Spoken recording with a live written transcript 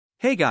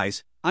Hey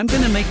guys, I'm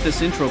gonna make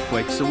this intro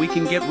quick so we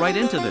can get right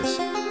into this.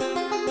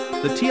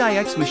 The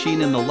TIX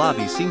machine in the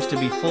lobby seems to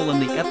be full and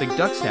the Epic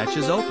Ducks hatch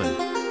is open.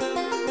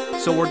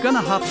 So we're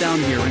gonna hop down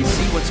here and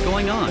see what's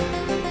going on.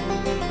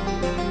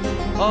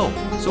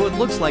 Oh, so it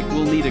looks like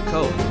we'll need a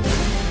code.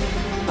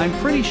 I'm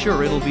pretty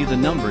sure it'll be the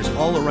numbers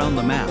all around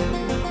the map.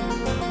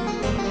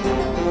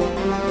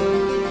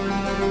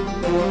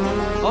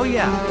 Oh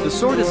yeah, the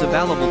sword is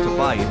available to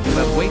buy if you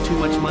have way too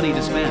much money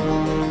to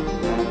spend.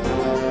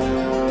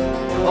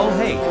 Oh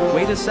hey,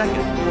 wait a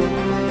second.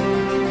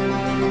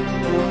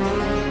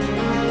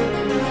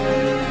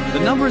 The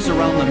numbers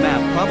around the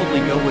map probably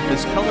go with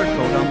this color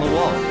code on the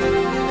wall.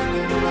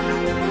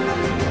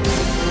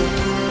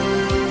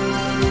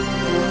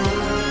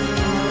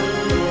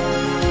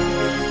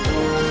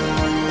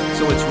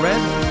 So it's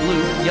red,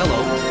 blue,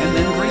 yellow, and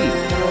then green.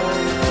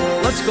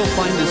 Let's go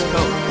find this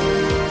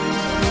code.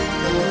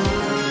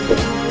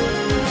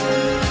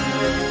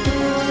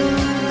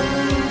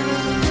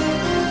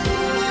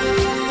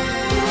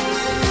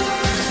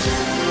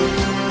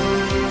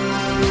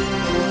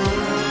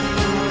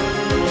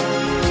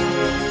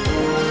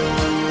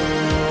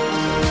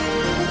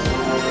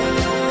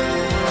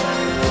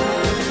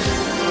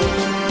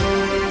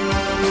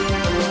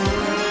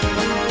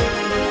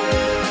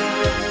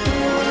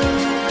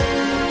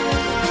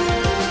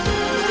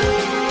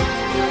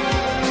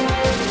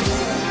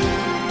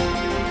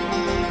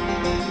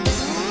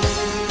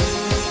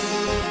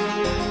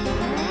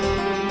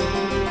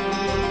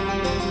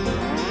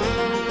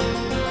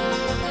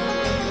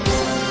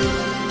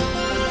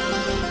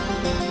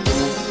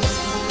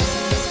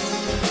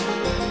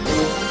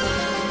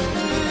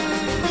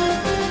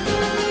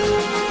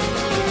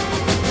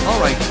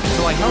 Alright,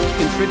 so I helped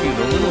contribute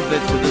a little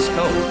bit to this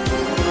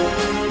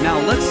code. Now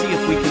let's see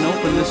if we can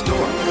open this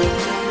door.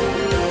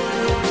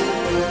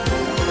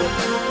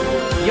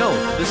 Yo,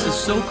 this is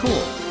so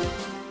cool.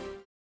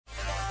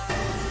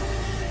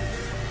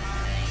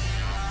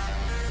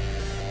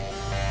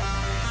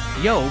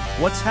 Yo,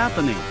 what's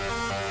happening?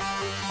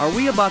 Are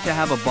we about to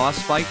have a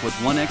boss fight with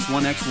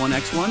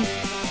 1x1x1x1?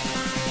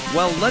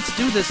 Well, let's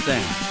do this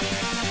then.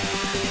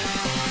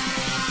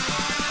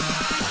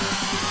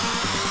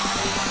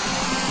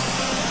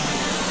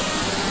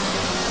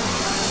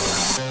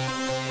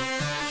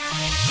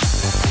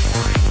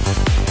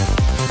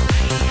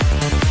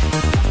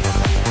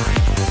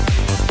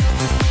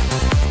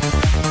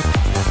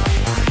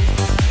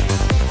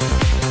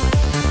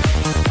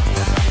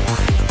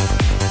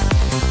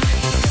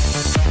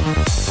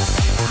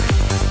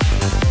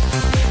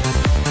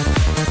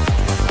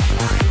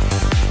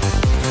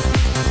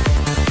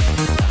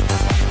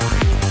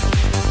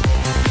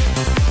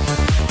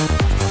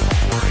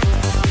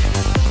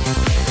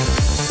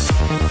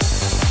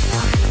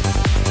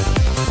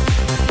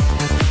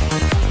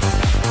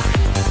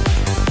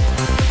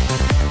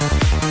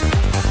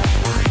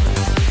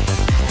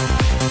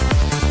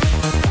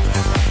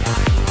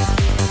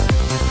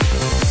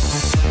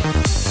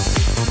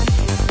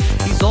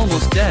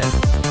 Almost dead.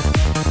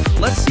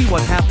 Let's see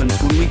what happens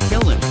when we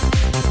kill him.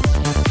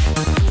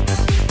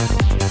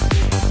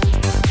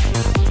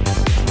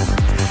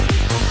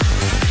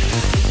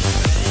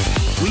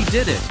 We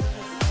did it!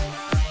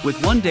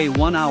 With 1 day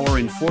 1 hour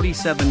and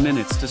 47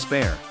 minutes to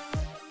spare.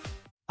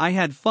 I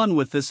had fun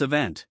with this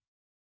event.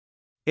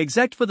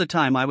 Except for the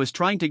time I was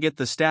trying to get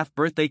the staff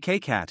birthday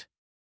cake hat.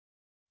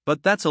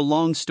 But that's a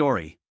long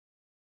story.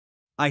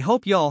 I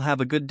hope y'all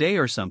have a good day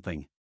or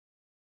something.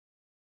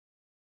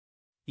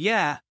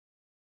 Yeah,